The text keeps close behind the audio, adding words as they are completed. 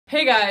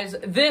Hey guys,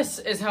 this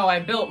is how I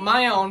built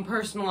my own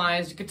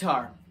personalized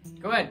guitar.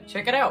 Go ahead,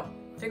 check it out.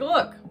 Take a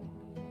look.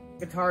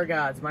 Guitar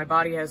gods, my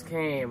body has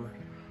came.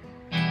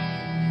 And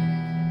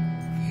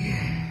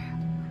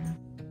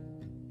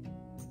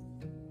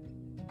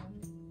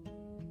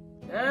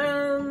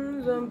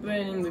I'm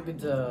painting the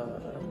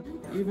guitar.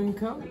 Even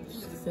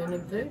colors, thin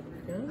and thick.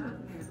 Yeah.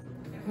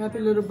 Happy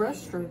little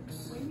brush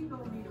strokes.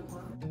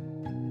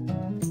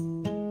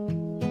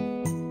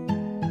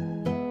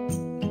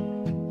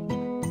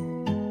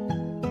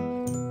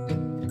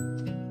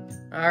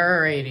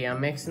 Alrighty, I'm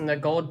mixing the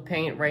gold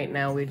paint right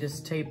now. We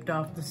just taped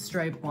off the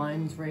stripe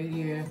lines right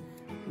here.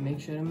 Make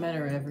sure to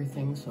measure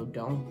everything, so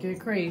don't get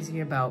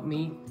crazy about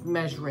me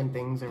measuring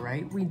things,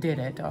 alright? We did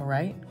it,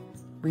 alright?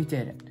 We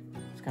did it.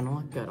 It's gonna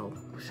look good. I'll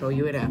show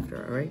you it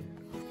after, alright?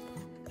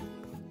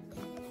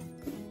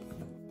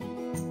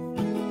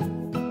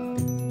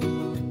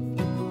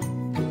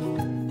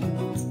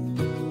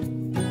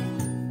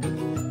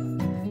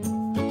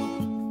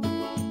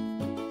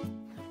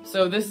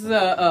 So this is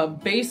a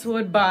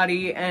basswood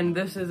body, and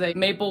this is a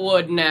maple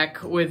wood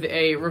neck with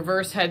a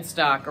reverse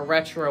headstock, a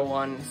retro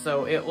one.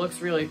 So it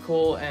looks really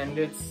cool, and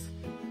it's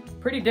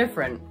pretty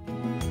different.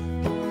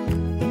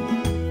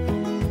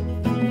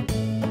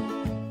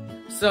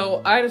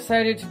 So I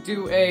decided to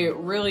do a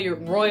really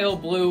royal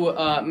blue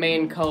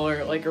main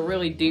color, like a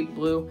really deep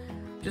blue,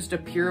 just a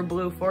pure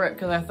blue for it,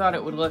 because I thought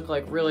it would look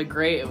like really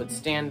great. It would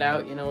stand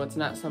out, you know, it's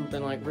not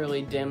something like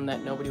really dim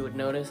that nobody would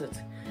notice. It's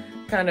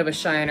kind of a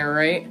shiner,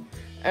 right?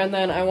 And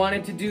then I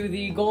wanted to do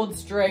the gold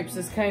stripes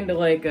as kind of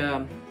like,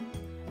 I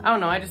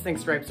don't know, I just think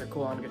stripes are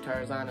cool on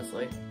guitars,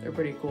 honestly. They're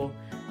pretty cool.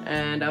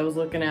 And I was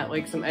looking at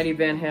like some Eddie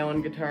Van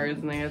Halen guitars,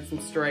 and they had some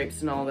stripes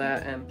and all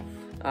that, and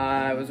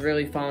I was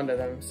really fond of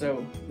them.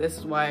 So this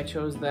is why I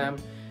chose them.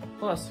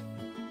 Plus,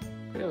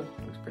 it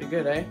looks pretty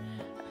good, eh?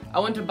 I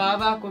went to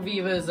Bob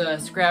Acquaviva's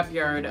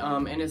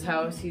scrapyard in his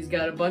house. He's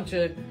got a bunch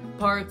of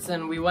parts,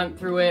 and we went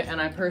through it,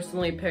 and I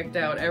personally picked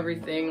out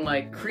everything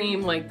like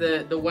cream, like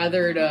the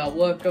weathered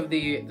look of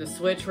the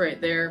switch right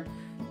there,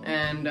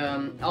 and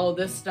all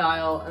this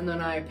style, and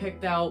then I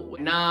picked out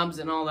knobs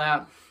and all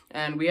that,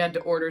 and we had to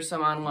order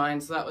some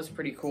online, so that was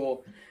pretty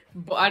cool.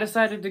 But I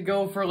decided to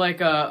go for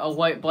like a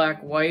white,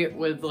 black, white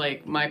with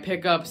like my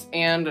pickups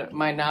and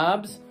my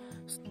knobs.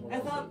 I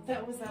thought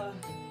that was a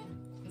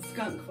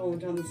skunk falling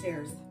down the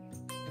stairs.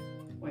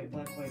 White,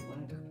 black, white,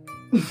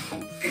 black.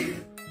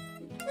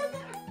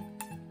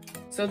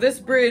 So this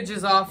bridge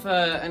is off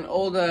an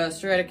old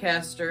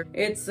Stratocaster.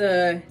 It's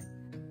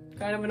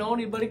kind of an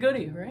oldie but a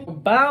goodie, right?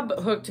 Bob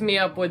hooked me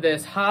up with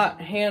this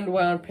hot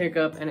hand-wound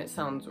pickup, and it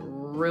sounds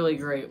really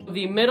great.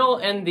 The middle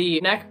and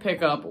the neck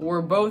pickup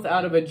were both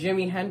out of a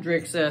Jimi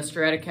Hendrix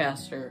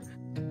Stratocaster.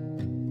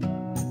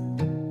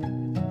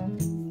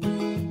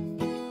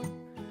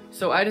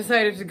 So I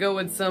decided to go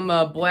with some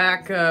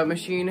black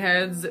machine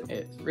heads.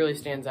 It really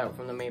stands out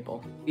from the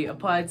maple. We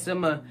applied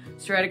some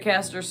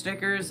Stratocaster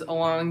stickers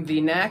along the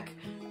neck,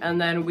 and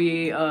then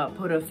we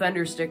put a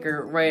Fender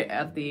sticker right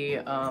at the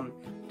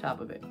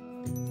top of it.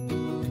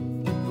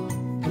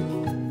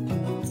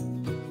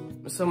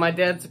 So my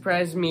dad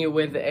surprised me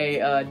with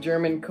a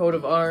German coat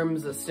of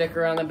arms, a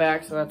sticker on the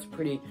back, so that's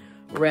pretty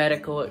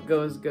radical. It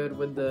goes good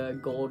with the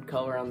gold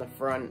color on the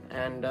front,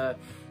 and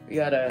we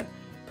got a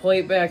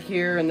plate back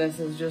here, and this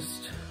is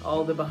just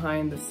all the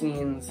behind the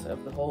scenes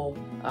of the whole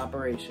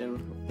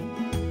operation.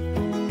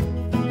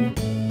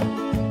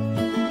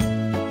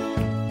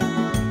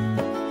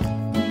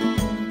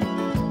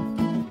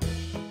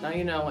 Now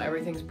you know,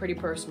 everything's pretty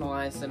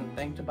personalized, and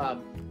thank to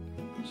Bob.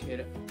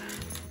 Appreciate it.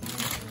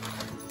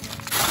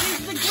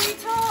 It's the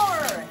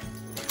guitar!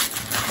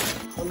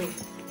 Let me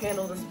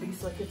handle this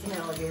beast like it's an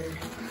alligator.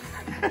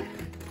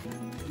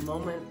 The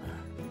moment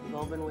we've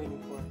all been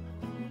waiting for.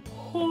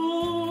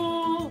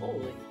 Oh,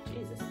 holy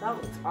Jesus, that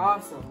looks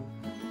awesome.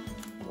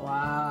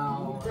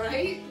 Wow.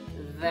 Right?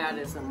 That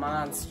is a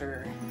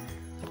monster.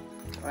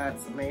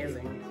 That's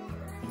amazing.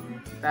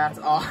 That's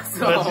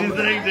awesome. What do you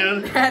think,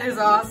 dude? That is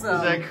awesome.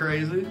 Is that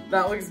crazy?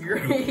 That looks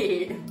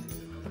great.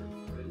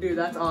 Dude,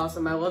 that's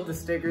awesome. I love the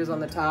stickers on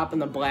the top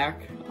and the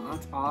black. Oh,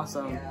 that's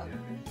awesome. Yeah.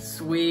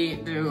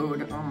 Sweet,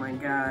 dude. Oh my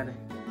God.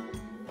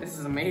 This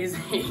is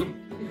amazing.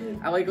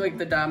 I like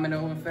the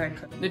domino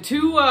effect. The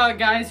two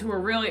guys who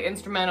were really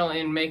instrumental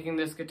in making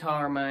this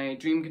guitar my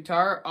dream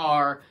guitar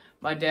are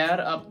my dad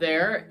up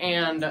there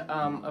and,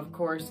 of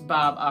course,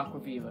 Bob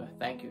Acquaviva.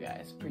 Thank you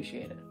guys.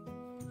 Appreciate it.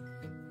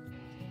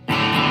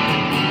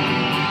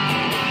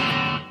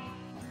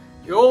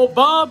 Yo,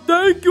 Bob,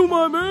 thank you,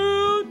 my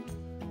man!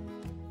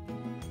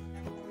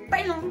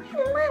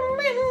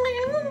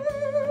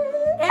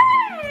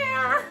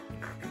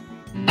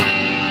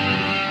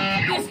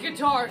 This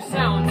guitar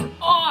sounds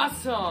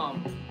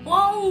awesome!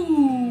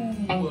 Whoa!